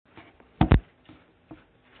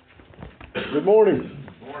Good morning.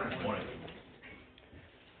 Morning.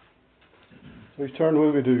 Please turn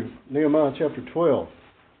with me to Nehemiah chapter 12.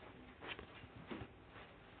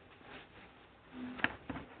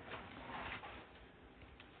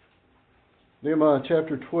 Nehemiah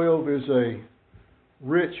chapter 12 is a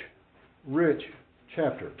rich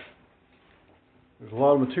chapter. There's a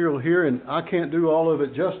lot of material here, and I can't do all of it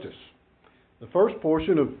justice. The first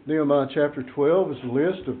portion of Nehemiah chapter 12 is a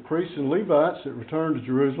list of priests and Levites that returned to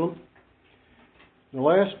Jerusalem. The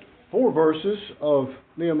last four verses of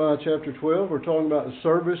Nehemiah chapter 12 are talking about the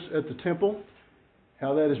service at the temple,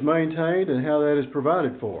 how that is maintained, and how that is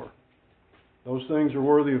provided for. Those things are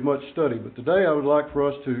worthy of much study. But today I would like for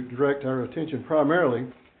us to direct our attention primarily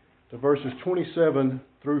to verses 27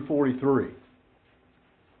 through 43.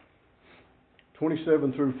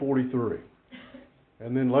 27 through 43.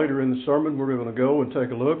 And then later in the sermon we're going to go and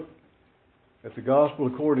take a look at the Gospel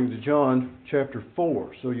according to John chapter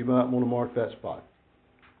 4. So you might want to mark that spot.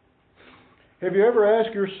 Have you ever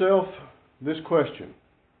asked yourself this question?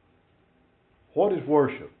 What is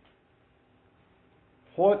worship?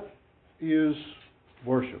 What is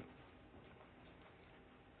worship?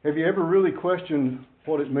 Have you ever really questioned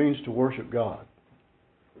what it means to worship God?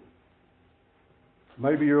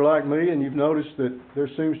 Maybe you're like me and you've noticed that there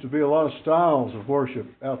seems to be a lot of styles of worship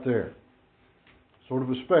out there. Sort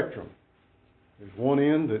of a spectrum. There's one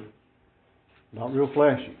end that's not real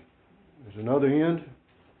flashy. There's another end,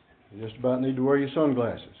 you just about need to wear your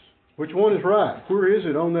sunglasses. Which one is right? Where is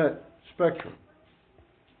it on that spectrum?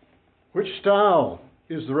 Which style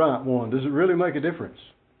is the right one? Does it really make a difference?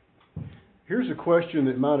 Here's a question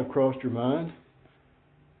that might have crossed your mind.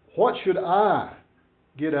 What should I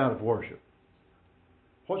get out of worship?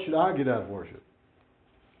 What should I get out of worship?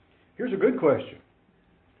 Here's a good question.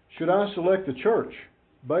 Should I select the church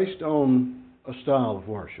based on a style of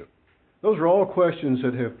worship? Those are all questions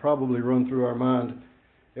that have probably run through our mind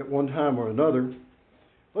at one time or another.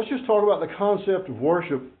 Let's just talk about the concept of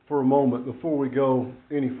worship for a moment before we go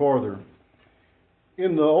any farther.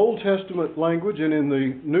 In the Old Testament language and in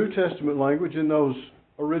the New Testament language, in those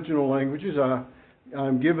original languages,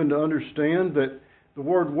 I'm given to understand that the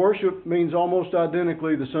word worship means almost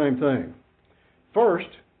identically the same thing. First,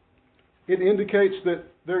 it indicates that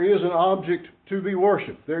there is an object to be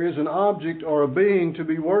worshipped. There is an object or a being to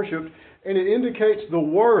be worshipped, and it indicates the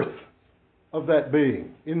worth of that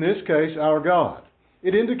being. In this case, our God.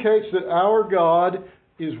 It indicates that our God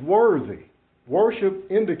is worthy.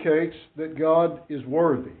 Worship indicates that God is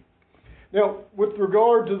worthy. Now, with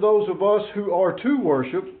regard to those of us who are to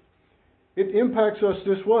worship, it impacts us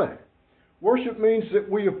this way. Worship means that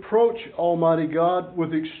we approach Almighty God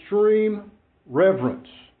with extreme reverence,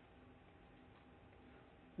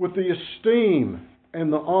 with the esteem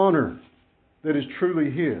and the honor that is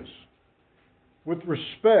truly His, with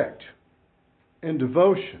respect and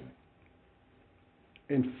devotion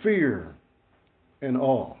and fear and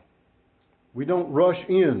awe. We don't rush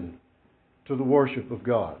in to the worship of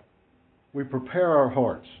God. We prepare our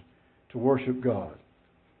hearts to worship God.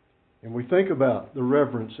 And we think about the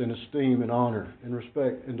reverence and esteem and honor and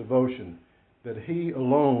respect and devotion that He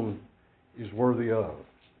alone is worthy of.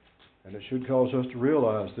 And it should cause us to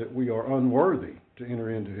realize that we are unworthy to enter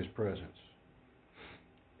into His presence.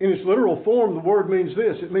 In its literal form, the word means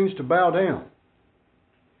this. It means to bow down.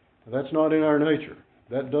 Now, that's not in our nature.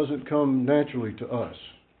 That doesn't come naturally to us.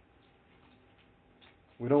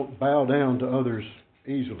 We don't bow down to others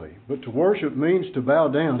easily. But to worship means to bow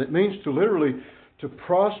down. It means to literally to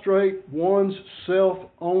prostrate one's self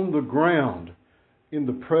on the ground in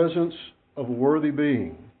the presence of a worthy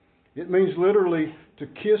being. It means literally to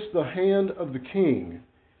kiss the hand of the King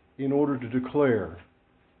in order to declare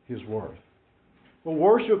His worth. Well,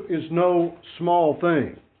 worship is no small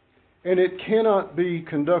thing, and it cannot be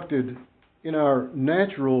conducted in our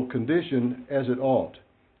natural condition as it ought.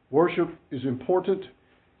 Worship is important.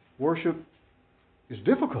 Worship is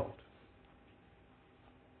difficult.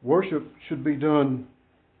 Worship should be done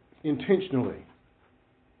intentionally,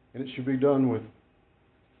 and it should be done with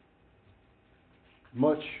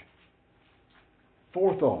much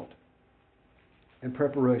forethought and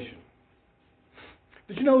preparation.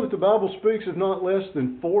 Did you know that the Bible speaks of not less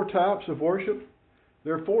than 4 types of worship?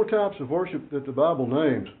 There are 4 types of worship that the Bible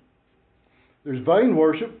names. There's vain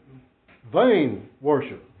worship.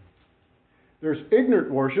 There's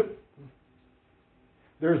ignorant worship.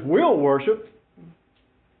 There's will worship.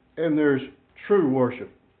 And there's true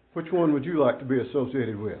worship. Which one would you like to be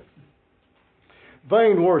associated with?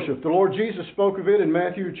 Vain worship. The Lord Jesus spoke of it in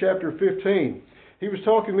Matthew chapter 15. He was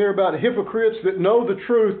talking there about hypocrites that know the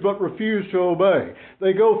truth but refuse to obey.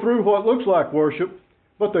 They go through what looks like worship,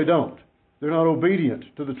 but they don't. They're not obedient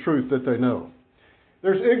to the truth that they know.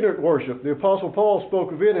 There's ignorant worship. The Apostle Paul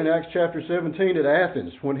spoke of it in Acts chapter 17 at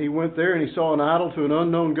Athens when he went there and he saw an idol to an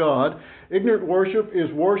unknown God. Ignorant worship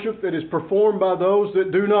is worship that is performed by those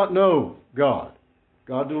that do not know God.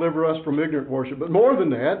 God deliver us from ignorant worship. But more than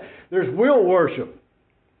that, there's will worship.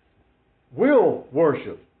 Will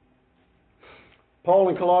worship. Paul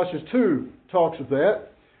in Colossians 2 talks of that.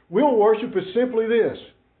 Will worship is simply this.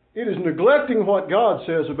 It is neglecting what God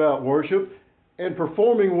says about worship and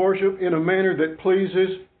performing worship in a manner that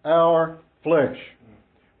pleases our flesh.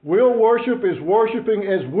 Will worship is worshiping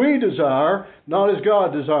as we desire, not as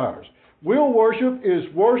God desires. Will worship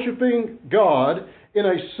is worshiping God in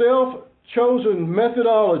a self-chosen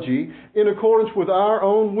methodology in accordance with our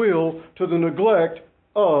own will to the neglect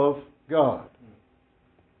of God.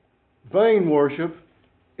 Vain worship,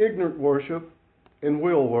 ignorant worship, and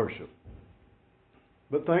will worship.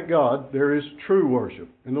 But thank God there is true worship.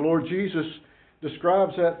 And the Lord Jesus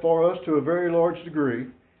describes that for us to a very large degree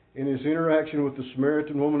in his interaction with the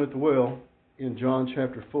Samaritan woman at the well in John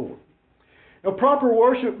chapter 4. Now, proper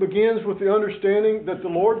worship begins with the understanding that the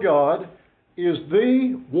Lord God is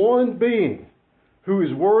the one being who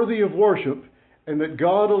is worthy of worship, and that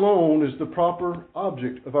God alone is the proper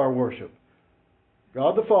object of our worship.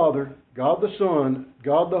 God the Father, God the Son,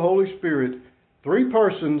 God the Holy Spirit, three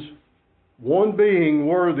persons, one being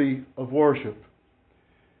worthy of worship.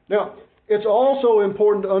 Now, it's also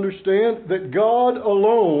important to understand that God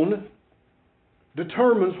alone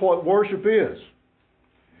determines what worship is.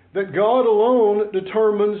 That God alone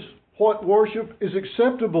determines what worship is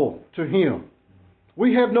acceptable to Him.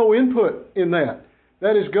 We have no input in that.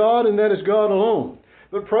 That is God and that is God alone.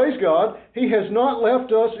 But praise God, He has not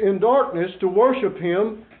left us in darkness to worship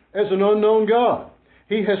Him as an unknown God.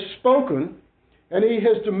 He has spoken and He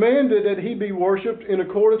has demanded that He be worshipped in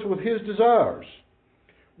accordance with His desires.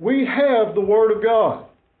 We have the Word of God.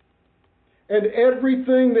 And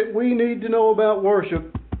everything that we need to know about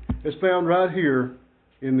worship is found right here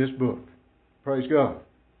in this book. Praise God.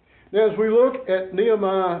 Now, as we look at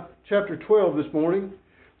Nehemiah chapter 12 this morning,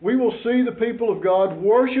 we will see the people of God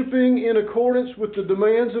worshiping in accordance with the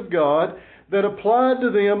demands of God that applied to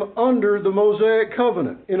them under the Mosaic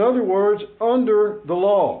covenant. In other words, under the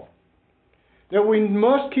law. Now, we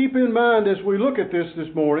must keep in mind as we look at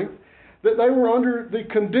this morning that they were under the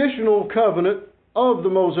conditional covenant of the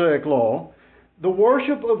Mosaic law. The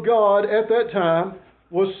worship of God at that time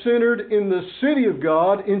was centered in the city of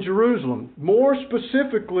God in Jerusalem, more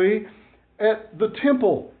specifically at the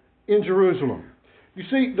temple in Jerusalem. You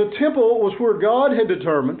see, the temple was where God had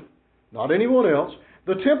determined, not anyone else,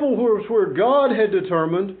 the temple was where God had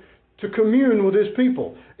determined to commune with His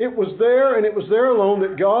people. It was there and it was there alone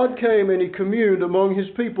that God came and He communed among His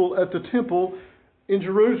people at the temple in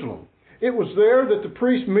Jerusalem. It was there that the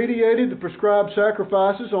priest mediated the prescribed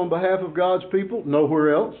sacrifices on behalf of God's people,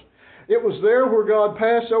 nowhere else. It was there where God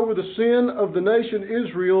passed over the sin of the nation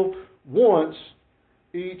Israel once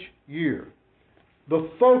each year.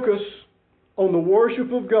 The focus on the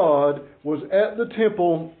worship of God was at the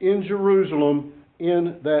temple in Jerusalem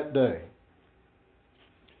in that day.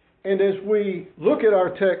 And as we look at our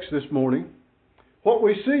text this morning, what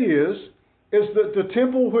we see is that the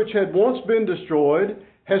temple which had once been destroyed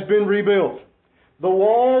has been rebuilt. The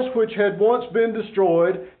walls which had once been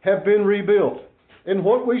destroyed have been rebuilt. And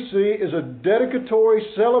what we see is a dedicatory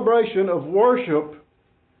celebration of worship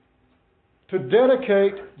to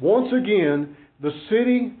dedicate once again the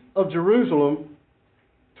city of Jerusalem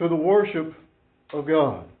to the worship of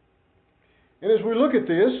God. And as we look at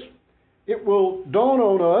this, it will dawn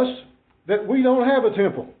on us that we don't have a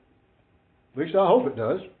temple. At least I hope it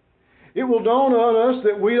does. It will dawn on us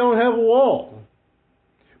that we don't have a wall.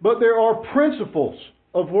 But there are principles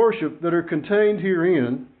of worship that are contained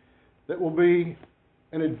herein that will be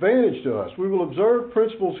an advantage to us. We will observe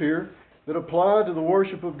principles here that apply to the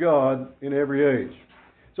worship of God in every age.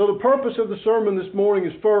 So the purpose of the sermon this morning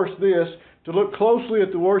is first this, to look closely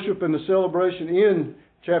at the worship and the celebration in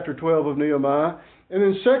chapter 12 of Nehemiah. And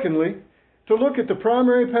then secondly, to look at the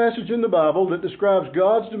primary passage in the Bible that describes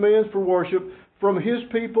God's demands for worship from His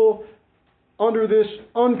people under this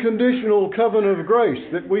unconditional covenant of grace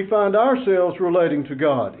that we find ourselves relating to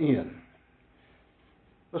God in.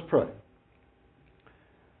 Let's pray.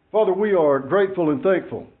 Father, we are grateful and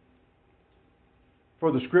thankful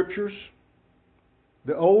for the Scriptures,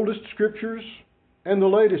 the oldest Scriptures and the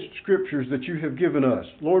latest Scriptures that You have given us.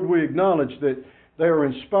 Lord, we acknowledge that they are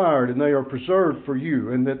inspired and they are preserved for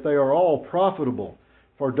You, and that they are all profitable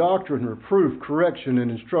for doctrine, reproof, correction,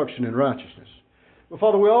 and instruction in righteousness. But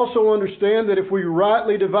Father, we also understand that if we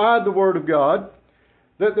rightly divide the Word of God,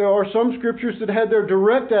 that there are some Scriptures that had their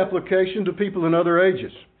direct application to people in other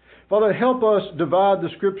ages. Father, help us divide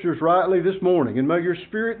the Scriptures rightly this morning, and may your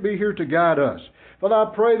Spirit be here to guide us. Father,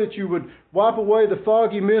 I pray that you would wipe away the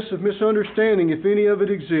foggy mist of misunderstanding, if any of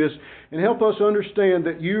it exists, and help us understand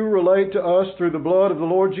that you relate to us through the blood of the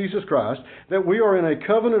Lord Jesus Christ, that we are in a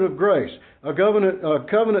covenant of grace, a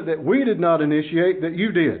covenant that we did not initiate, that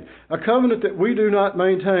you did, a covenant that we do not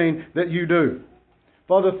maintain, that you do.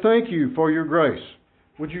 Father, thank you for your grace.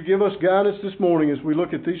 Would you give us guidance this morning as we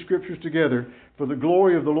look at these Scriptures together for the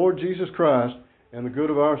glory of the Lord Jesus Christ and the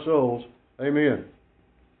good of our souls? Amen.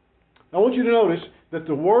 I want you to notice that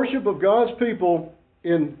the worship of God's people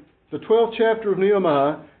in the 12th chapter of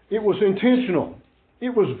Nehemiah, it was intentional. It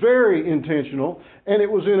was very intentional, and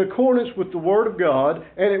it was in accordance with the Word of God,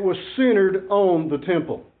 and it was centered on the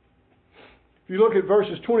temple. If you look at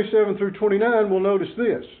verses 27 through 29, we'll notice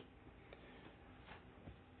this.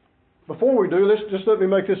 Before we do, let me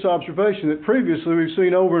make this observation that previously we've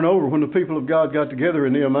seen over and over when the people of God got together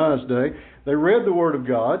in Nehemiah's day, they read the Word of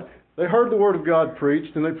God, they heard the Word of God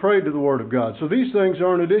preached, and they prayed to the Word of God. So these things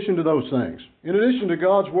are in addition to those things. In addition to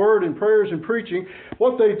God's Word and prayers and preaching,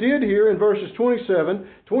 what they did here in verses 27,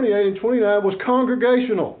 28, and 29 was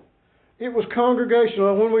congregational. It was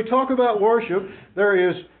congregational. And when we talk about worship, there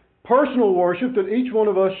is personal worship that each one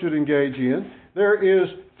of us should engage in. There is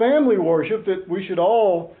family worship that we should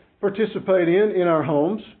all participate in our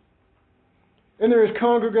homes. And there is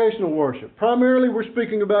congregational worship. Primarily we're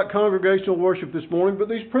speaking about congregational worship this morning, but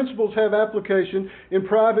these principles have application in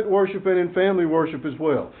private worship and in family worship as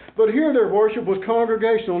well. But here their worship was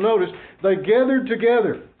congregational. Notice, they gathered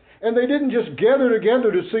together. And they didn't just gather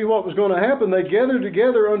together to see what was going to happen. They gathered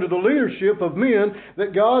together under the leadership of men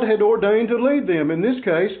that God had ordained to lead them. In this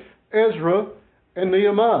case, Ezra and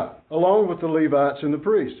Nehemiah, along with the Levites and the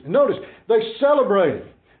priests. And notice, they celebrated.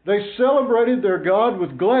 They celebrated their God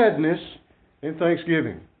with gladness and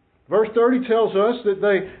thanksgiving. Verse 30 tells us that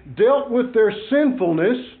they dealt with their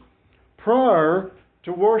sinfulness prior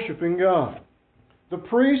to worshiping God. The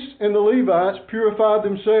priests and the Levites purified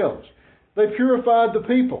themselves. They purified the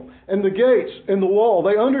people and the gates and the wall.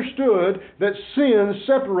 They understood that sin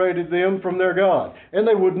separated them from their God, and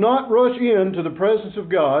they would not rush into the presence of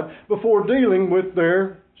God before dealing with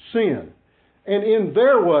their sin. And in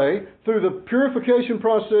their way, through the purification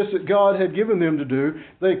process that God had given them to do,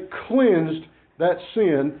 they cleansed that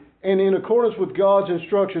sin and in accordance with God's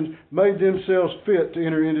instructions made themselves fit to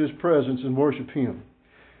enter into His presence and worship Him.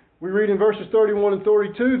 We read in verses 31 and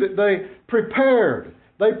 32 that they prepared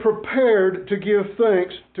to give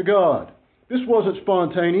thanks to God. This wasn't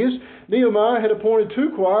spontaneous. Nehemiah had appointed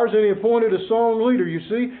 2 choirs and he appointed a song leader. You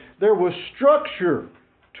see, there was structure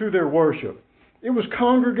to their worship. It was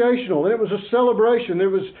congregational, and it was a celebration.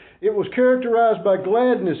 It was characterized by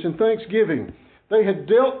gladness and thanksgiving. They had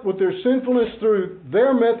dealt with their sinfulness through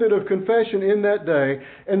their method of confession in that day,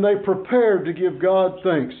 and they prepared to give God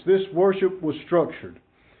thanks. This worship was structured.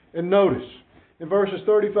 And notice, in verses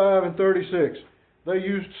 35 and 36, they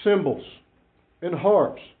used cymbals and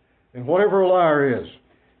harps and whatever a lyre is.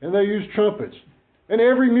 And they used trumpets. And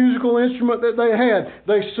every musical instrument that they had.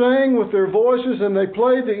 They sang with their voices and they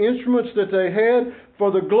played the instruments that they had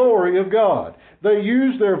for the glory of God. They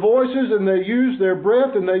used their voices and they used their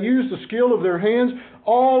breath and they used the skill of their hands.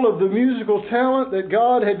 All of the musical talent that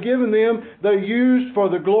God had given them, they used for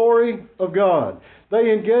the glory of God.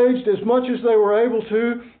 They engaged as much as they were able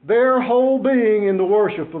to, their whole being in the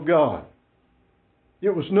worship of God.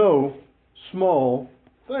 It was no small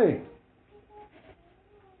thing.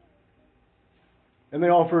 And they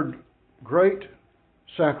offered great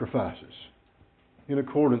sacrifices in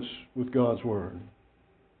accordance with God's Word.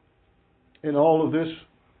 And all of this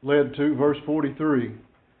led to, verse 43,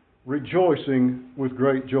 rejoicing with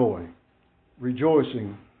great joy.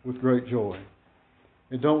 Rejoicing with great joy.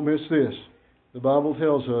 And don't miss this. The Bible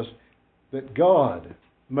tells us that God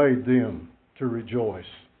made them to rejoice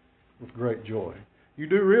with great joy. You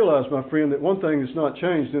do realize, my friend, that one thing that's not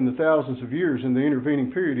changed in the thousands of years in the intervening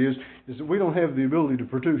period is that we don't have the ability to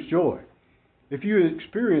produce joy. If you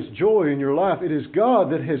experience joy in your life, it is God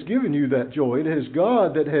that has given you that joy. It is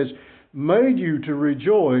God that has made you to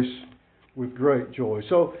rejoice with great joy.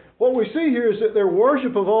 So what we see here is that their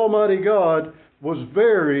worship of Almighty God was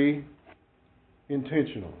very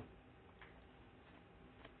intentional.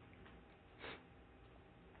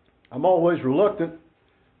 I'm always reluctant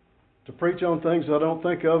to preach on things I don't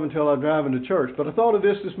think of until I drive into church. But I thought of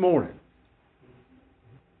this morning.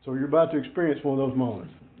 So you're about to experience one of those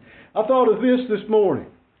moments. I thought of this morning.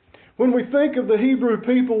 When we think of the Hebrew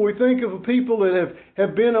people, we think of a people that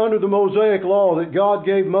have been under the Mosaic law that God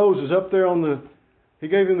gave Moses up there on He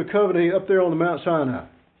gave him the covenant up there on the Mount Sinai.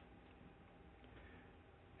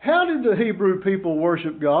 How did the Hebrew people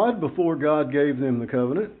worship God before God gave them the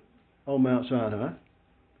covenant on Mount Sinai?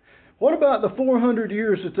 What about the 400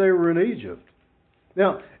 years that they were in Egypt?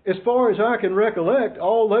 Now, as far as I can recollect,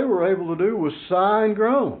 all they were able to do was sigh and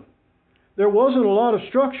groan. There wasn't a lot of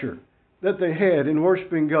structure that they had in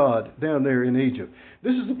worshiping God down there in Egypt.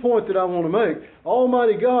 This is the point that I want to make.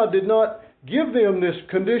 Almighty God did not give them this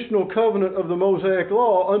conditional covenant of the Mosaic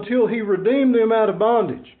law until He redeemed them out of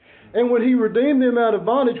bondage. And when He redeemed them out of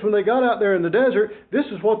bondage, when they got out there in the desert, this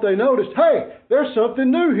is what they noticed. Hey, there's something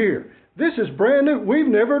new here. This is brand new. We've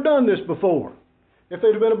never done this before. If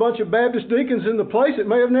there'd have been a bunch of Baptist deacons in the place, it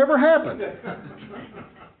may have never happened.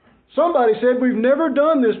 Somebody said, we've never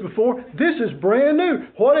done this before. This is brand new.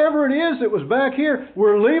 Whatever it is that was back here,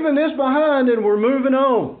 we're leaving this behind and we're moving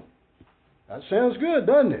on. That sounds good,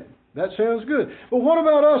 doesn't it? That sounds good. But what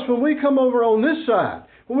about us when we come over on this side?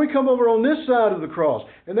 When we come over on this side of the cross,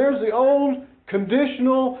 and there's the old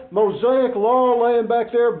conditional Mosaic law laying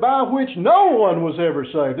back there by which no one was ever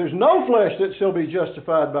saved. There's no flesh that shall be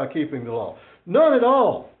justified by keeping the law. None at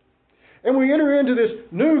all. And we enter into this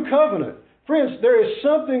new covenant. Friends, there is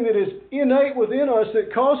something that is innate within us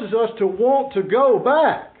that causes us to want to go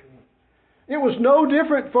back. It was no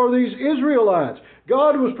different for these Israelites.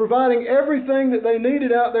 God was providing everything that they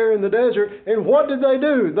needed out there in the desert. And what did they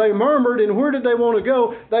do? They murmured, and where did they want to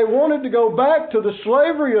go? They wanted to go back to the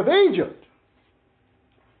slavery of Egypt.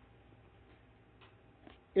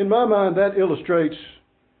 In my mind, that illustrates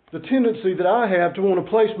the tendency that I have to want to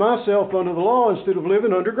place myself under the law instead of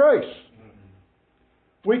living under grace.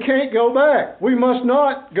 We can't go back. We must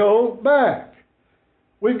not go back.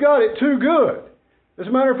 We've got it too good. As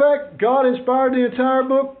a matter of fact, God inspired the entire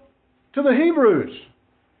book to the Hebrews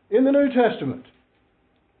in the New Testament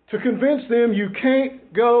to convince them you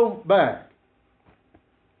can't go back.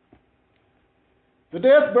 The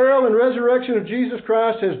death, burial, and resurrection of Jesus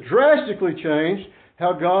Christ has drastically changed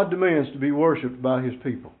how God demands to be worshipped by His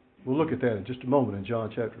people. We'll look at that in just a moment in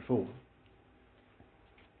John chapter 4.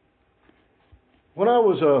 When I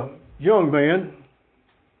was a young man,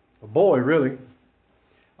 a boy really,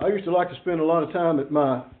 I used to like to spend a lot of time at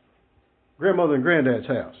my grandmother and granddad's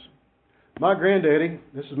house. My granddaddy,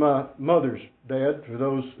 this is my mother's dad, for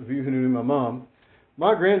those of you who knew my mom,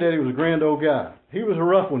 my granddaddy was a grand old guy. He was a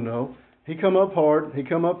rough one though. He come up hard, he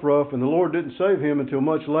come up rough, and the Lord didn't save him until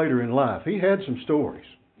much later in life. He had some stories.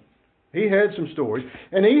 He had some stories,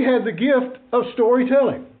 and he had the gift of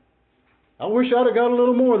storytelling. I wish I'd have got a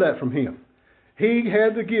little more of that from him. He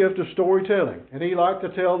had the gift of storytelling, and he liked to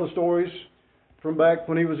tell the stories from back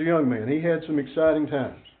when he was a young man. He had some exciting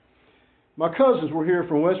times. My cousins were here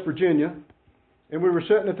from West Virginia, and we were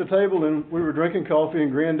sitting at the table, and we were drinking coffee,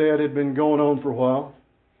 and Granddad had been going on for a while.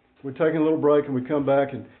 We'd taken a little break, and we'd come back,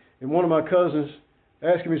 and one of my cousins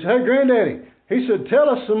asked him, he said, "Hey, Granddaddy," he said, "tell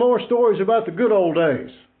us some more stories about the good old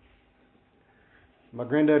days." My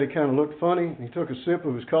granddaddy kind of looked funny. He took a sip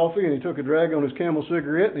of his coffee and he took a drag on his Camel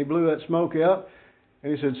cigarette and he blew that smoke out.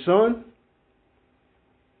 And he said, "Son,"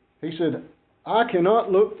 he said, "I cannot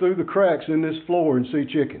look through the cracks in this floor and see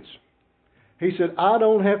chickens." He said, "I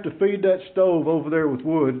don't have to feed that stove over there with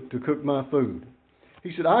wood to cook my food."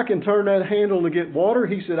 He said, "I can turn that handle to get water."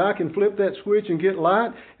 He said, "I can flip that switch and get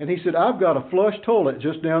light." And he said, "I've got a flush toilet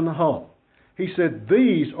just down the hall." He said,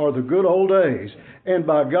 "These are the good old days, and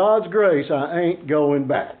by God's grace, I ain't going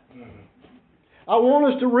back." I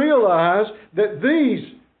want us to realize that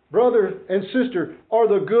these, brother and sister, are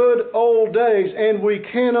the good old days, and we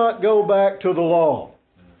cannot go back to the law.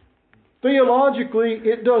 Theologically,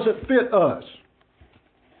 it doesn't fit us.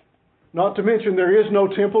 Not to mention there is no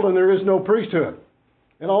temple and there is no priesthood,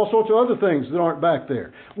 and all sorts of other things that aren't back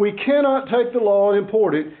there. We cannot take the law and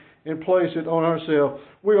import it and place it on ourselves.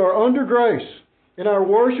 We are under grace, and our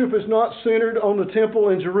worship is not centered on the temple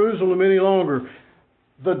in Jerusalem any longer.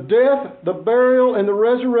 The death, the burial, and the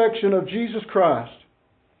resurrection of Jesus Christ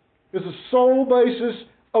is the sole basis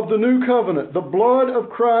of the new covenant. The blood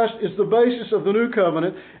of Christ is the basis of the new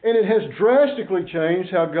covenant, and it has drastically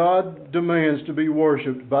changed how God demands to be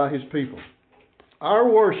worshipped by His people. Our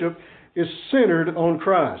worship is centered on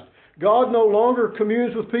Christ. God no longer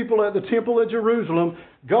communes with people at the temple at Jerusalem.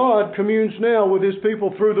 God communes now with His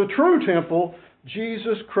people through the true temple,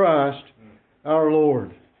 Jesus Christ, our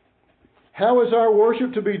Lord. How is our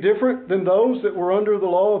worship to be different than those that were under the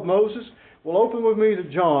law of Moses? Well, open with me to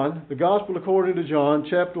John, the Gospel according to John,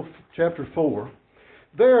 chapter 4.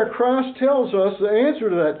 There, Christ tells us the answer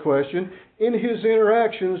to that question in His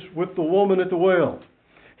interactions with the woman at the well.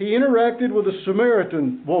 He interacted with a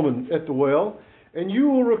Samaritan woman at the well, and you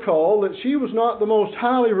will recall that she was not the most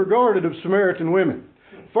highly regarded of Samaritan women.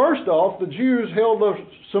 First off, the Jews held the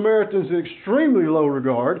Samaritans in extremely low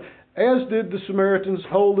regard, as did the Samaritans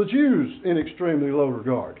hold the Jews in extremely low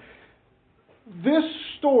regard. This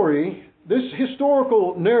story, this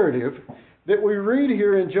historical narrative that we read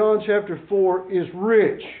here in John chapter 4 is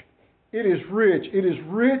rich. It is rich. It is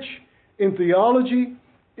rich in theology.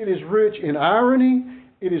 It is rich in irony.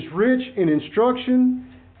 It is rich in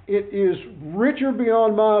instruction. It is richer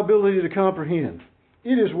beyond my ability to comprehend.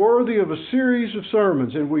 It is worthy of a series of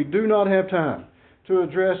sermons, and we do not have time to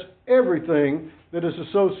address everything that is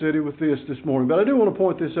associated with this morning. But I do want to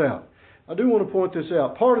point this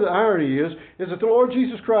out. Part of the irony is that the Lord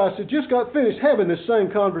Jesus Christ had just got finished having this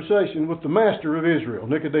same conversation with the master of Israel,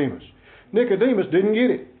 Nicodemus. Nicodemus didn't get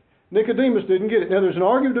it. Now, there's an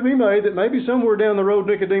argument to be made that maybe somewhere down the road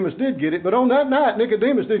Nicodemus did get it, but on that night,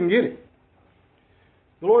 Nicodemus didn't get it.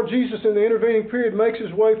 The Lord Jesus, in the intervening period, makes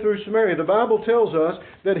his way through Samaria. The Bible tells us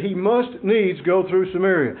that he must needs go through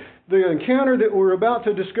Samaria. The encounter that we're about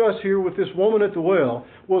to discuss here with this woman at the well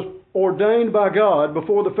was ordained by God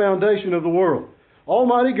before the foundation of the world.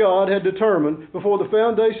 Almighty God had determined before the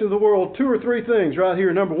foundation of the world 2 or 3 things right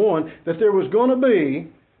here. Number one, that there was going to be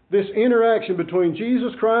this interaction between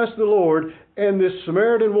Jesus Christ the Lord and this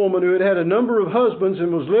Samaritan woman who had had a number of husbands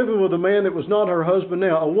and was living with a man that was not her husband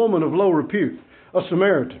now, a woman of low repute, a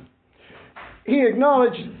Samaritan. He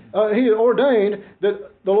acknowledged, he ordained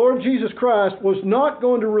that the Lord Jesus Christ was not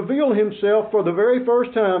going to reveal himself for the very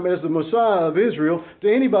first time as the Messiah of Israel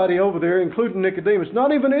to anybody over there, including Nicodemus,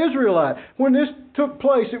 not even an Israelite. When this took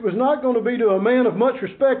place, it was not going to be to a man of much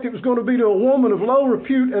respect. It was going to be to a woman of low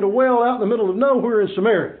repute at a well out in the middle of nowhere in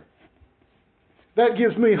Samaria. That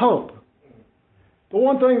gives me hope. The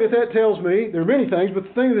one thing that tells me, there are many things, but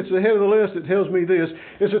the thing that's ahead of the list that tells me this,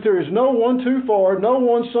 is that there is no one too far, no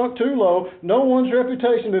one sunk too low, no one's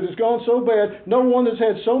reputation that has gone so bad, no one that's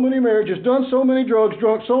had so many marriages, done so many drugs,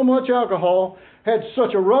 drunk so much alcohol, had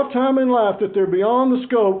such a rough time in life that they're beyond the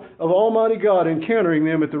scope of Almighty God encountering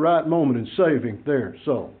them at the right moment and saving their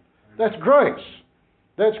soul. That's grace.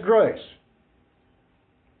 That's grace.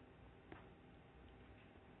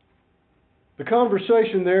 The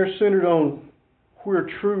conversation there centered on where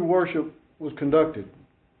true worship was conducted.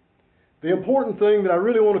 The important thing that I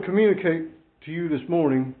really want to communicate to you this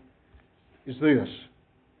morning is this,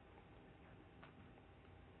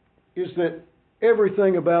 is that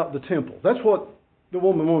everything about the temple, that's what the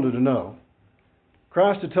woman wanted to know.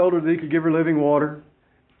 Christ had told her that he could give her living water.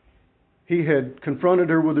 He had confronted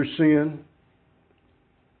her with her sin.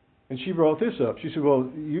 And she brought this up. She said, well,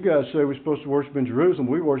 you guys say we're supposed to worship in Jerusalem.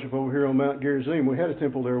 We worship over here on Mount Gerizim. We had a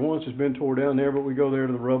temple there once. It's been torn down there, but we go there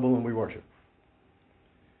to the rubble and we worship.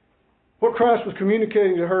 What Christ was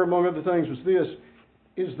communicating to her, among other things, was this,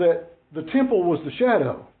 is that the temple was the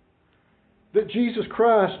shadow. That Jesus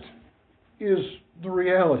Christ is the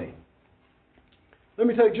reality. Let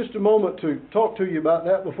me take just a moment to talk to you about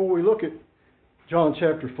that before we look at John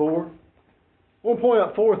chapter 4. I want to point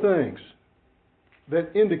out 4 things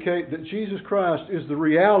that indicate that Jesus Christ is the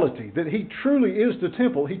reality, that he truly is the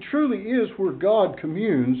temple. He truly is where God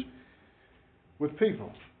communes with people.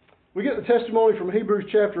 We get the testimony from Hebrews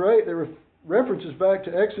chapter 8 that references back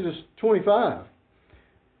to Exodus 25.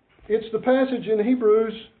 It's the passage in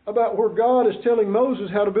Hebrews about where God is telling Moses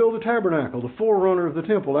how to build the tabernacle, the forerunner of the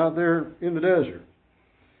temple out there in the desert.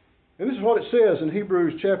 And this is what it says in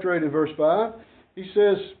Hebrews chapter 8 and verse 5. He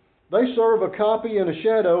says, they serve a copy and a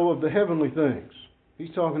shadow of the heavenly things.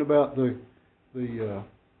 He's talking about the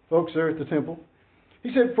folks there at the temple. He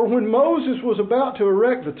said, for when Moses was about to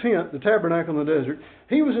erect the tent, the tabernacle in the desert,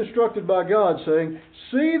 he was instructed by God, saying,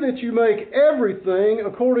 see that you make everything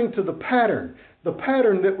according to the pattern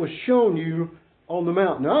that was shown you on the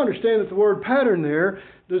mountain. Now, I understand that the word pattern there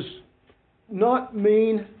does not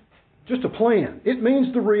mean just a plan. It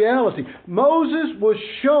means the reality. Moses was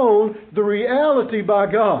shown the reality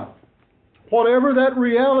by God. Whatever that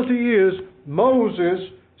reality is, Moses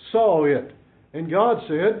saw it. And God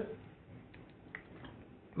said,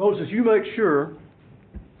 Moses, you make sure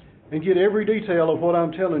and get every detail of what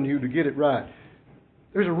I'm telling you to get it right.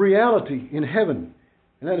 There's a reality in heaven,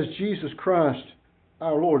 and that is Jesus Christ,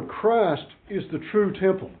 our Lord. Christ is the true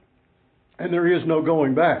temple, and there is no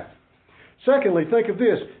going back. Secondly, think of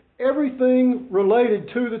this. Everything related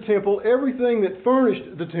to the temple, everything that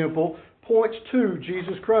furnished the temple, points to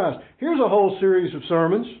Jesus Christ. Here's a whole series of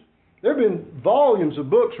sermons. There have been volumes of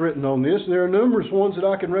books written on this, and there are numerous ones that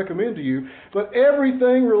I can recommend to you. But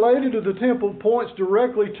everything related to the temple points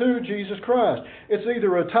directly to Jesus Christ. It's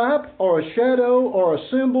either a type or a shadow or a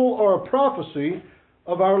symbol or a prophecy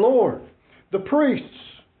of our Lord. The priests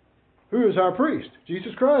Who is our priest?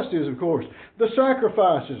 Jesus Christ is, of course. The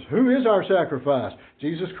sacrifices. Who is our sacrifice?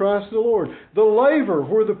 Jesus Christ the Lord. The laver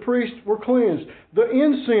where the priests were cleansed. The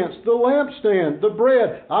incense, the lampstand, the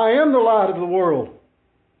bread. I am the light of the world.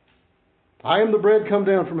 I am the bread come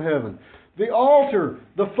down from heaven. The altar,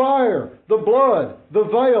 the fire, the blood, the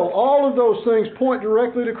veil, all of those things point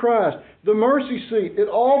directly to Christ. The mercy seat, it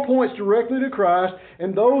all points directly to Christ,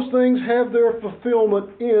 and those things have their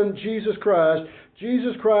fulfillment in Jesus Christ.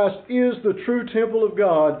 Jesus Christ is the true temple of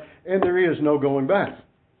God, and there is no going back.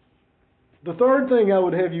 The third thing I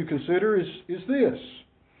would have you consider is this.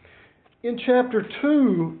 In chapter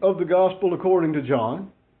 2 of the Gospel according to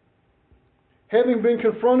John, having been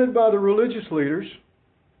confronted by the religious leaders,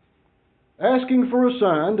 asking for a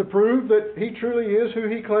sign to prove that he truly is who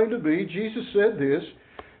he claimed to be, Jesus said this,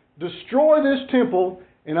 "Destroy this temple,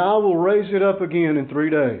 and I will raise it up again in 3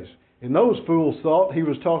 days." And those fools thought he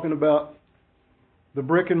was talking about the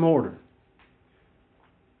brick and mortar.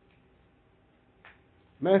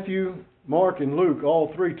 Matthew, Mark, and Luke,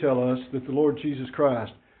 all three tell us that the Lord Jesus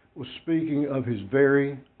Christ was speaking of his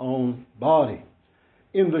very own body.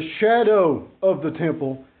 In the shadow of the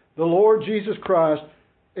temple, the Lord Jesus Christ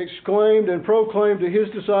exclaimed and proclaimed to his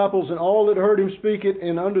disciples and all that heard him speak it,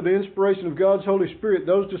 and under the inspiration of God's Holy Spirit,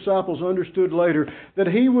 those disciples understood later that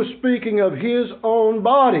he was speaking of his own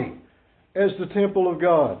body as the temple of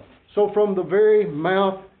God. So from the very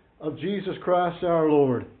mouth of Jesus Christ our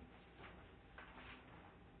Lord,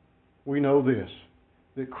 we know this,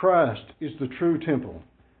 that Christ is the true temple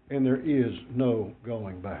and there is no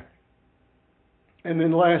going back. And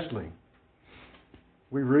then lastly,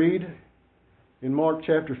 we read in Mark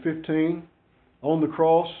chapter 15, on the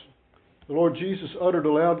cross, the Lord Jesus uttered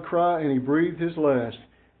a loud cry and he breathed his last,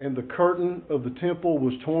 and the curtain of the temple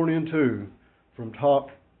was torn in two from top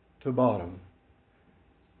to bottom.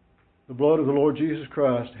 The blood of the Lord Jesus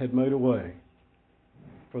Christ had made a way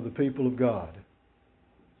for the people of God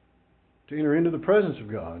to enter into the presence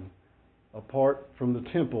of God apart from the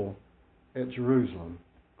temple at Jerusalem.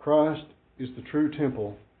 Christ is the true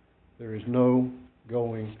temple. There is no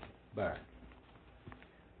going back.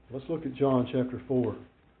 Let's look at John chapter 4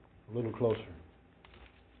 a little closer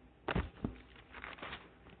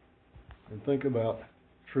and think about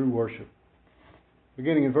true worship.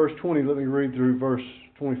 Beginning in verse 20, let me read through verse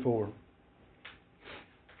 24.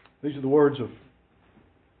 These are the words of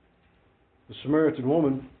the Samaritan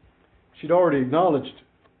woman. She'd already acknowledged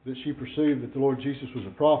that she perceived that the Lord Jesus was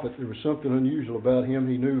a prophet. There was something unusual about him.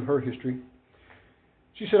 He knew her history.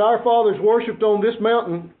 She said, "Our fathers worshipped on this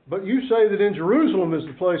mountain, but you say that in Jerusalem is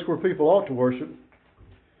the place where people ought to worship."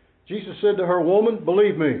 Jesus said to her, "Woman,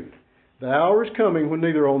 believe me, the hour is coming when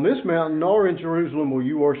neither on this mountain nor in Jerusalem will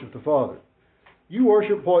you worship the Father. You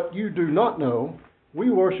worship what you do not know. We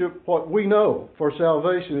worship what we know, for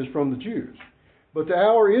salvation is from the Jews. But the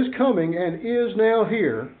hour is coming and is now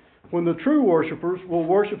here when the true worshipers will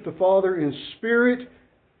worship the Father in spirit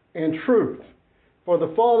and truth. For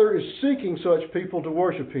the Father is seeking such people to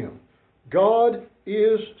worship him. God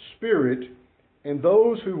is spirit, and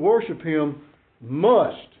those who worship him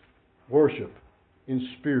must worship in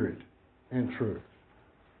spirit and truth."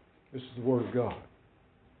 This is the Word of God.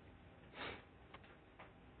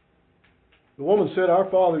 The woman said, "Our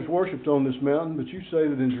fathers worshipped on this mountain, but you say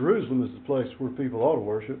that in Jerusalem is the place where people ought to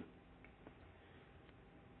worship."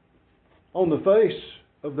 On the face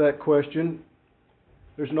of that question,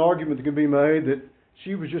 there's an argument that can be made that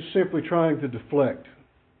she was just simply trying to deflect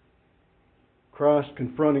Christ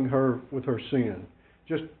confronting her with her sin.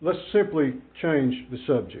 Just let's simply change the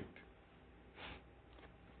subject.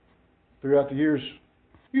 Throughout the years,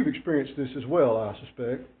 you've experienced this as well, I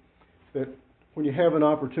suspect, that when you have an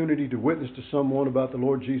opportunity to witness to someone about the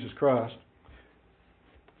Lord Jesus Christ,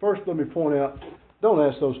 first let me point out, don't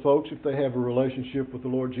ask those folks if they have a relationship with the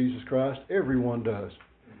Lord Jesus Christ. Everyone does.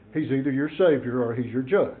 He's either your Savior or He's your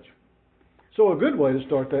judge. So a good way to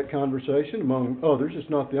start that conversation, among others, it's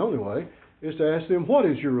not the only way, is to ask them, what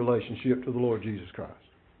is your relationship to the Lord Jesus Christ?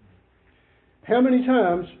 How many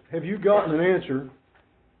times have you gotten an answer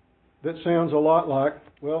that sounds a lot like,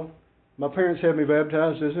 well, my parents had me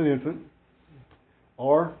baptized as an infant,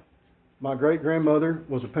 or my great-grandmother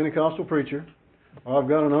was a Pentecostal preacher, or I've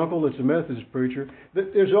got an uncle that's a Methodist preacher.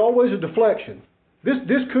 There's always a deflection.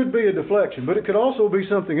 This could be a deflection, but it could also be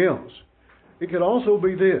something else. It could also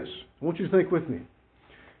be this. I want you to think with me.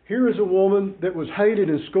 Here is a woman that was hated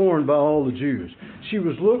and scorned by all the Jews. She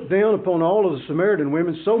was looked down upon all of the Samaritan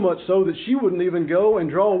women, so much so that she wouldn't even go and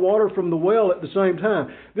draw water from the well at the same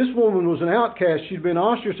time. This woman was an outcast. She'd been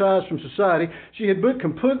ostracized from society. She had been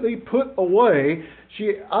completely put away.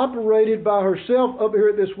 She operated by herself up here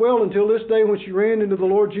at this well until this day when she ran into the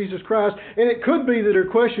Lord Jesus Christ. And it could be that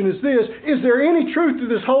her question is this: is there any truth to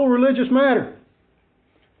this whole religious matter?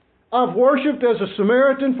 I've worshipped as a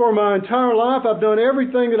Samaritan for my entire life. I've done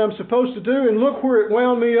everything that I'm supposed to do, and look where it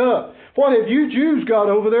wound me up. What have you Jews got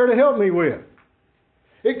over there to help me with?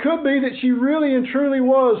 It could be that she really and truly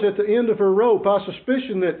was at the end of her rope. I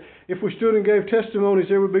suspicion that if we stood and gave testimonies,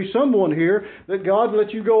 there would be someone here that God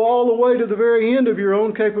let you go all the way to the very end of your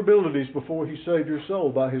own capabilities before He saved your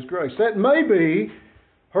soul by His grace. That may be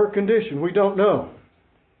her condition. We don't know.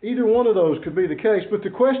 Either one of those could be the case. But the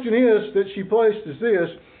question is that she placed is this: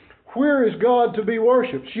 where is God to be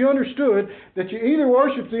worshipped? She understood that you either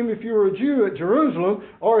worshipped Him if you were a Jew at Jerusalem,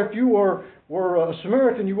 or if you were a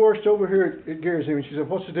Samaritan, you worshipped over here at Gerizim. And she said,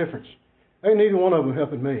 what's the difference? Ain't neither one of them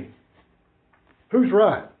helping me. Who's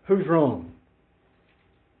right? Who's wrong?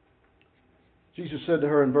 Jesus said to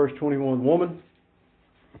her in verse 21, woman,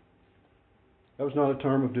 that was not a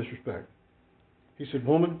term of disrespect. He said,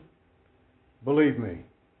 woman, believe me,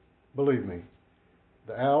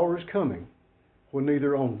 the hour is coming when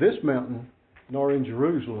neither on this mountain nor in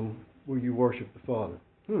Jerusalem will you worship the Father.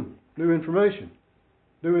 New information.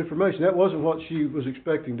 That wasn't what she was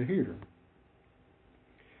expecting to hear.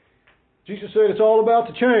 Jesus said it's all about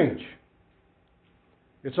to change.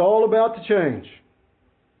 It's all about to change.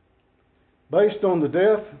 Based on the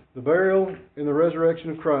death, the burial, and the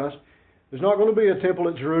resurrection of Christ, there's not going to be a temple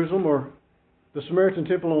at Jerusalem or the Samaritan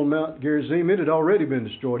temple on Mount Gerizim. It had already been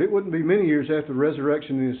destroyed. It wouldn't be many years after the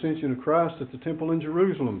resurrection and the ascension of Christ that the temple in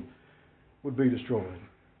Jerusalem would be destroyed.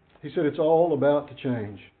 He said it's all about to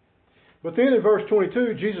change. But then in verse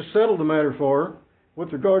 22, Jesus settled the matter for her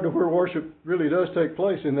with regard to where worship really does take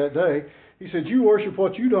place in that day. He said, you worship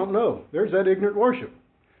what you don't know. There's that ignorant worship.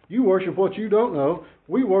 You worship what you don't know.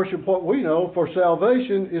 We worship what we know, for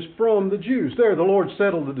salvation is from the Jews. There, the Lord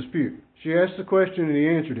settled the dispute. She asked the question and He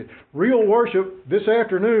answered it. Real worship this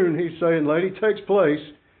afternoon, He's saying, lady, takes place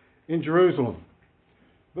in Jerusalem.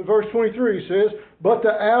 But verse 23 says, but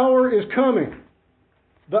the hour is coming.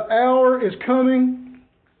 The hour is coming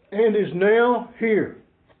and is now here.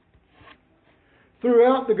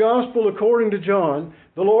 Throughout the Gospel according to John,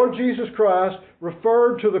 the Lord Jesus Christ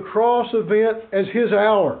referred to the cross event as His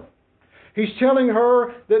hour. He's telling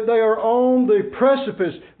her that they are on the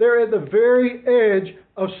precipice. They're at the very edge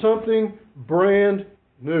of something brand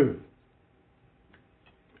new.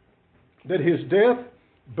 That His death,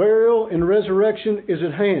 burial, and resurrection is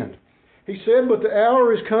at hand. He said, but the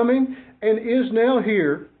hour is coming and is now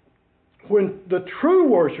here when the true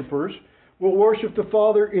worshipers will worship the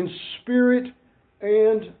Father in spirit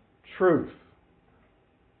and truth.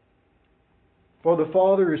 For the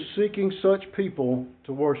Father is seeking such people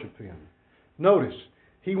to worship Him. Notice,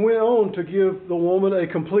 He went on to give the woman a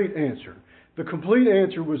complete answer. The complete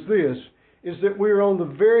answer was this, is that we're on the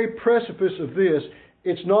very precipice of this.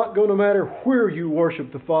 It's not going to matter where you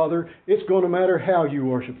worship the Father. It's going to matter how you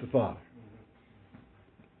worship the Father.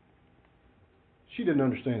 She didn't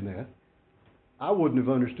understand that. I wouldn't have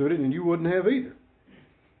understood it, and you wouldn't have either.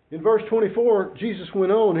 In verse 24, Jesus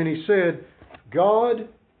went on and He said, God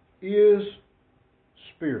is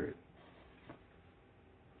Spirit.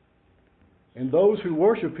 And those who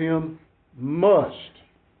worship Him must,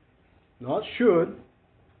 not should,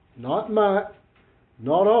 not might,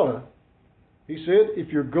 not oughta. He said, if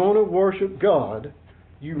you're going to worship God,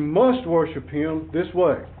 you must worship Him this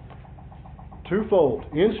way. Twofold,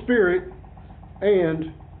 in spirit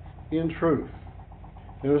and in truth.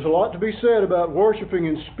 And there's a lot to be said about worshiping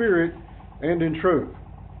in spirit and in truth.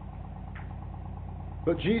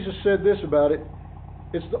 But Jesus said this about it,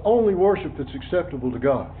 it's the only worship that's acceptable to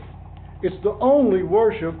God. It's the only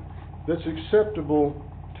worship that's acceptable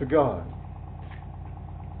to God.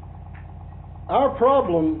 Our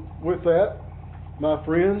problem with that, my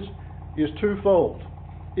friends, is twofold.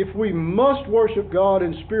 If we must worship God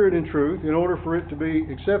in spirit and truth in order for it to be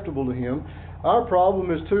acceptable to Him, our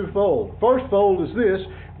problem is twofold. First fold is this: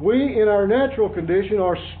 we in our natural condition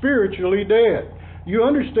are spiritually dead. You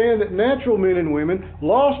understand that natural men and women,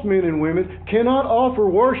 lost men and women, cannot offer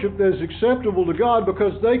worship that is acceptable to God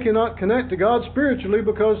because they cannot connect to God spiritually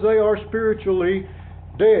because they are spiritually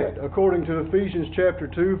dead, according to Ephesians chapter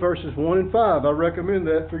 2, verses 1 and 5. I recommend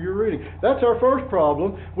that for your reading. That's our first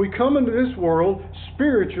problem. We come into this world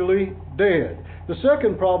spiritually dead. The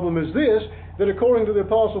second problem is this, that according to the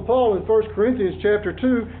Apostle Paul in 1 Corinthians chapter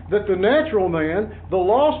 2, that the natural man, the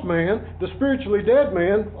lost man, the spiritually dead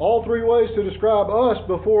man, all three ways to describe us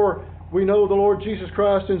before we know the Lord Jesus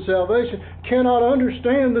Christ in salvation, cannot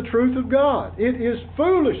understand the truth of God. It is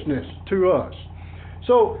foolishness to us.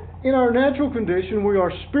 So, in our natural condition, we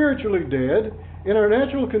are spiritually dead. In our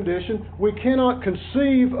natural condition, we cannot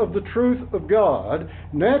conceive of the truth of God.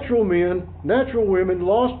 Natural men, natural women,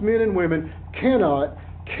 lost men and women cannot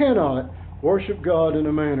worship God in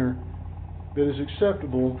a manner that is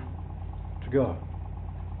acceptable to God.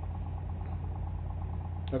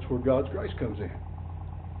 That's where God's grace comes in.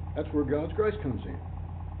 That's where God's grace comes in.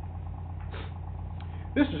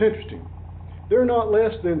 This is interesting. There are not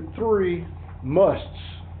less than 3 musts.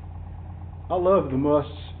 I love the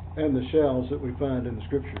musts and the shalls that we find in the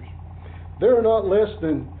Scriptures. There are not less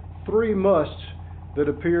than 3 musts that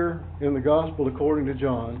appear in the Gospel according to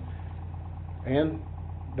John, and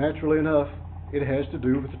naturally enough, it has to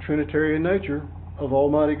do with the Trinitarian nature of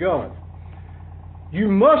Almighty God. You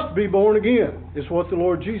must be born again, is what the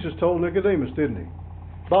Lord Jesus told Nicodemus, didn't he?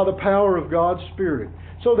 By the power of God's Spirit.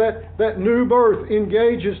 So that new birth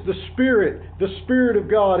engages the Spirit of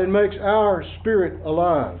God, and makes our spirit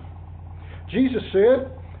alive. Jesus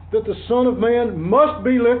said that the Son of Man must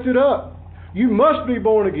be lifted up. You must be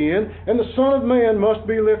born again, and the Son of Man must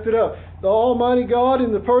be lifted up. The Almighty God,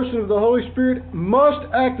 in the person of the Holy Spirit, must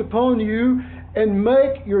act upon you and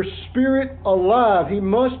make your spirit alive. He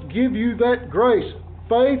must give you that grace,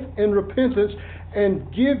 faith, and repentance, and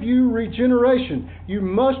give you regeneration. You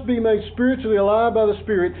must be made spiritually alive by the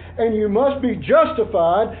Spirit, and you must be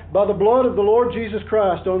justified by the blood of the Lord Jesus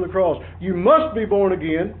Christ on the cross. You must be born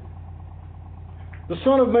again. The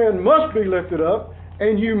Son of Man must be lifted up,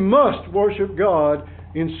 and you must worship God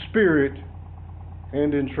in spirit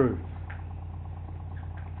and in truth.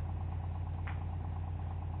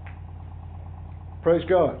 Praise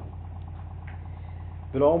God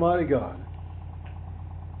that Almighty God,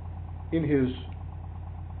 in His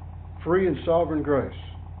free and sovereign grace,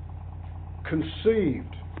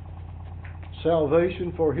 conceived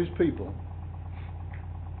salvation for His people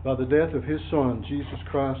by the death of His Son, Jesus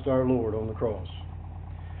Christ our Lord, on the cross.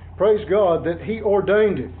 Praise God that He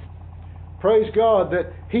ordained it. Praise God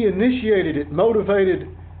that He initiated it, motivated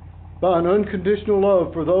by an unconditional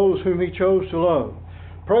love for those whom He chose to love.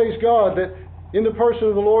 Praise God that in the person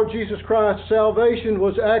of the Lord Jesus Christ, salvation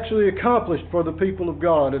was actually accomplished for the people of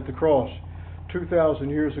God at the cross 2,000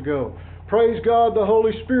 years ago. Praise God, the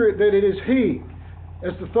Holy Spirit, that it is He,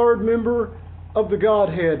 as the third member of the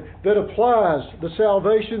Godhead, that applies the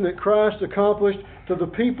salvation that Christ accomplished to the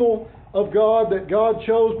people of God that God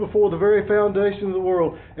chose before the very foundation of the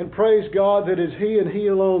world. And praise God that it is He and He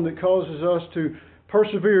alone that causes us to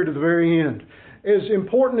persevere to the very end. As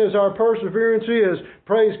important as our perseverance is,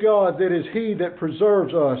 praise God that it is He that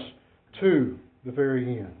preserves us to the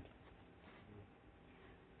very end.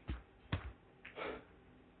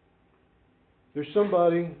 There's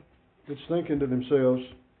somebody that's thinking to themselves,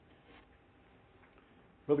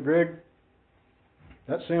 Brother Greg,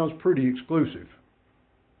 that sounds pretty exclusive.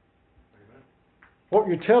 What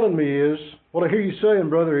you're telling me is, what I hear you saying,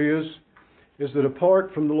 brother, is that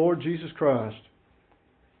apart from the Lord Jesus Christ,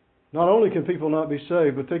 not only can people not be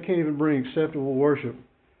saved, but they can't even bring acceptable worship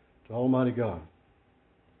to Almighty God.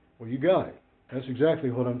 Well, you got it. That's exactly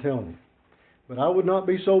what I'm telling you. But I would not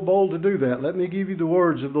be so bold to do that. Let me give you the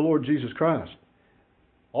words of the Lord Jesus Christ.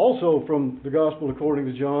 Also from the Gospel according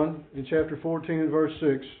to John, in chapter 14 and verse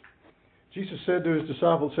 6, Jesus said to His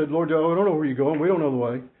disciples, said, Lord, I don't know where you're going. We don't know the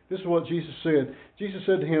way. This is what Jesus said. Jesus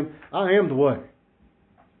said to him, I am the way.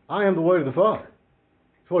 I am the way to the Father.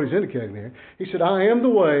 That's what He's indicating there. He said, I am the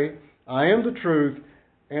way, I am the truth,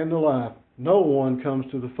 and the life. No one comes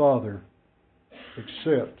to the Father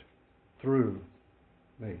except through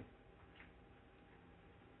me.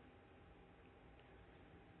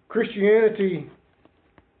 Christianity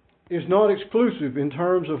is not exclusive in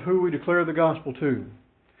terms of who we declare the gospel to.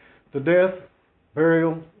 The death,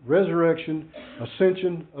 burial, resurrection,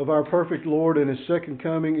 ascension of our perfect Lord and His second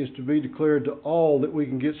coming is to be declared to all that we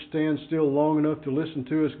can stand still long enough to listen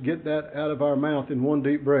to us, get that out of our mouth in one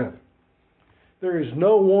deep breath. There is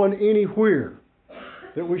no one anywhere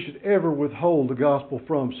that we should ever withhold the gospel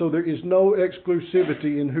from. So there is no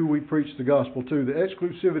exclusivity in who we preach the gospel to. The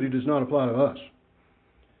exclusivity does not apply to us.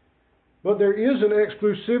 But there is an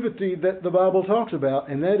exclusivity that the Bible talks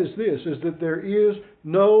about, and that is this, is that there is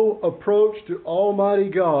no approach to Almighty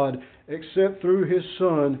God except through His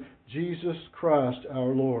Son, Jesus Christ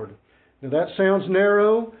our Lord. Now that sounds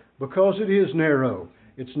narrow because it is narrow.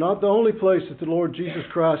 It's not the only place that the Lord Jesus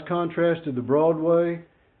Christ contrasted the broad way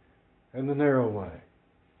and the narrow way.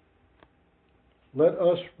 Let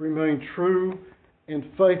us remain true and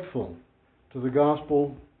faithful to the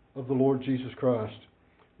gospel of the Lord Jesus Christ.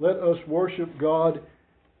 Let us worship God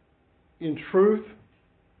in truth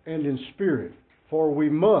and in spirit, for we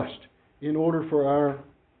must, in order for our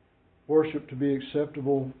worship to be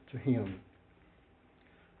acceptable to Him.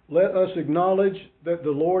 Let us acknowledge that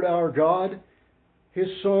the Lord our God, His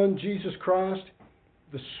Son, Jesus Christ,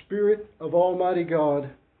 the Spirit of Almighty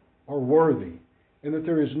God, are worthy, and that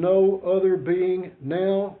there is no other being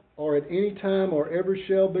now or at any time or ever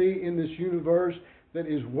shall be in this universe that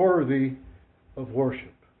is worthy of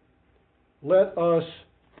worship. Let us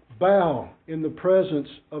bow in the presence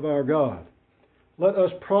of our God. Let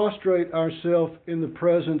us prostrate ourselves in the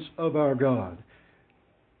presence of our God.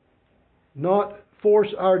 Not force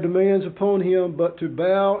our demands upon Him, but to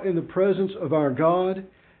bow in the presence of our God,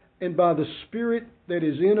 and by the Spirit that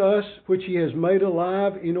is in us, which He has made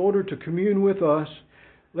alive in order to commune with us,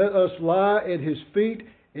 let us lie at His feet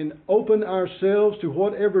and open ourselves to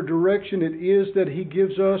whatever direction it is that He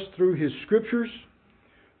gives us through His Scriptures,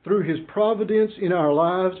 through His providence in our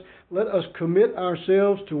lives. Let us commit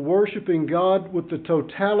ourselves to worshiping God with the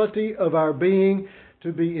totality of our being,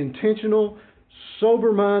 to be intentional,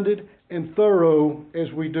 sober-minded, and thorough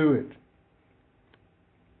as we do it.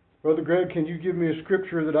 Brother Greg, can you give me a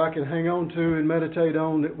scripture that I can hang on to and meditate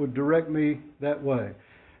on that would direct me that way?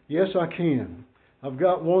 Yes, I can. I've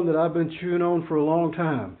got one that I've been chewing on for a long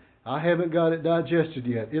time. I haven't got it digested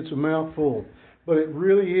yet. It's a mouthful. But it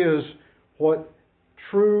really is what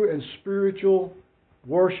true and spiritual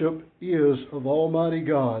worship is of Almighty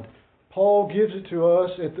God. Paul gives it to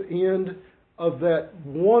us at the end of that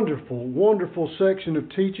wonderful, wonderful section of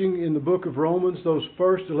teaching in the book of Romans, those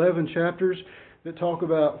first 11 chapters that talk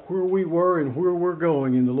about where we were and where we're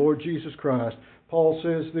going in the Lord Jesus Christ. Paul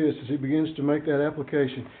says this as he begins to make that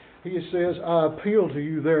application. He says, I appeal to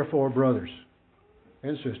you therefore, brothers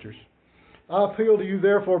and sisters. I appeal to you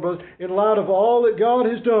therefore, brothers, in light of all that God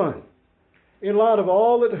has done, in light of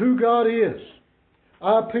all that who God is,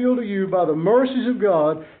 I appeal to you by the mercies of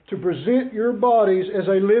God to present your bodies as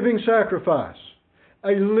a living sacrifice,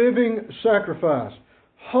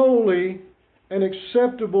 holy and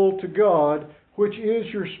acceptable to God, which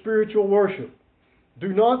is your spiritual worship. Do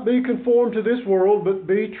not be conformed to this world, but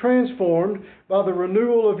be transformed by the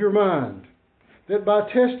renewal of your mind, that by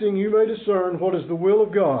testing you may discern what is the will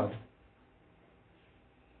of God,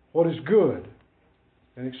 what is good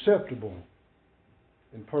and acceptable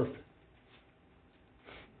and perfect.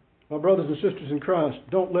 My brothers and sisters in Christ,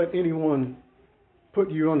 don't let anyone put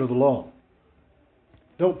you under the law.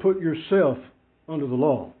 Don't put yourself under the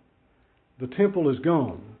law. The temple is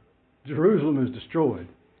gone. Jerusalem is destroyed.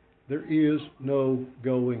 There is no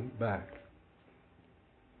going back.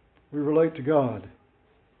 We relate to God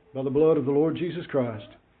by the blood of the Lord Jesus Christ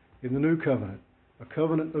in the new covenant, a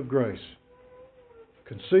covenant of grace,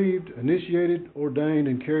 conceived, initiated, ordained,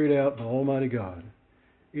 and carried out by Almighty God.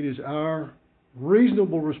 It is our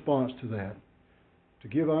reasonable response to that to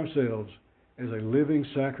give ourselves as a living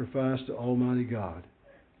sacrifice to Almighty God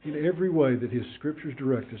in every way that His Scriptures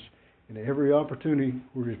direct us, in every opportunity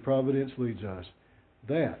where His providence leads us.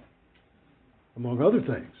 That, among other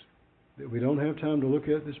things that we don't have time to look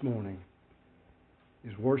at this morning,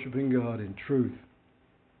 is worshiping God in truth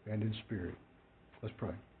and in spirit. Let's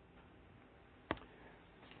pray.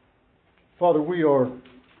 Father, we are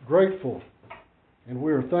grateful and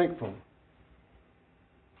we are thankful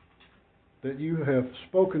that you have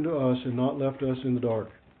spoken to us and not left us in the dark.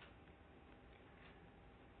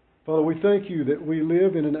 Father, we thank you that we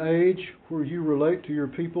live in an age where you relate to your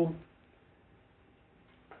people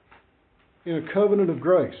in a covenant of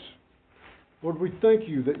grace. Lord, we thank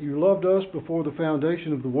you that you loved us before the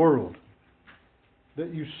foundation of the world,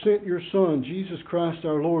 that you sent your Son, Jesus Christ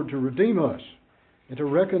our Lord, to redeem us and to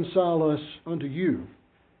reconcile us unto you.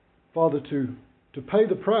 Father, to pay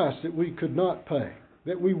the price that we could not pay,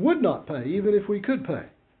 that we would not pay, even if we could pay,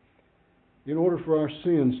 in order for our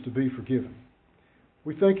sins to be forgiven.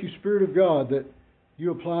 We thank you, Spirit of God, that you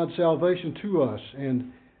applied salvation to us,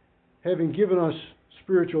 and having given us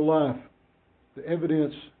spiritual life, the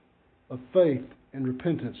evidence of faith and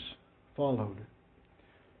repentance followed.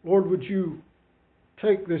 Lord, would you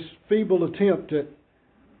take this feeble attempt at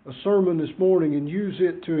a sermon this morning and use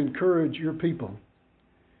it to encourage your people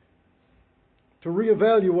to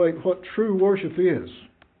reevaluate what true worship is,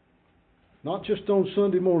 not just on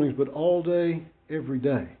Sunday mornings, but all day, every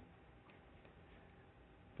day.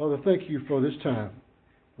 Father, thank you for this time.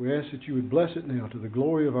 We ask that you would bless it now to the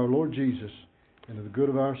glory of our Lord Jesus and to the good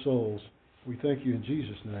of our souls. We thank you in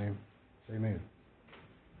Jesus' name. Amen.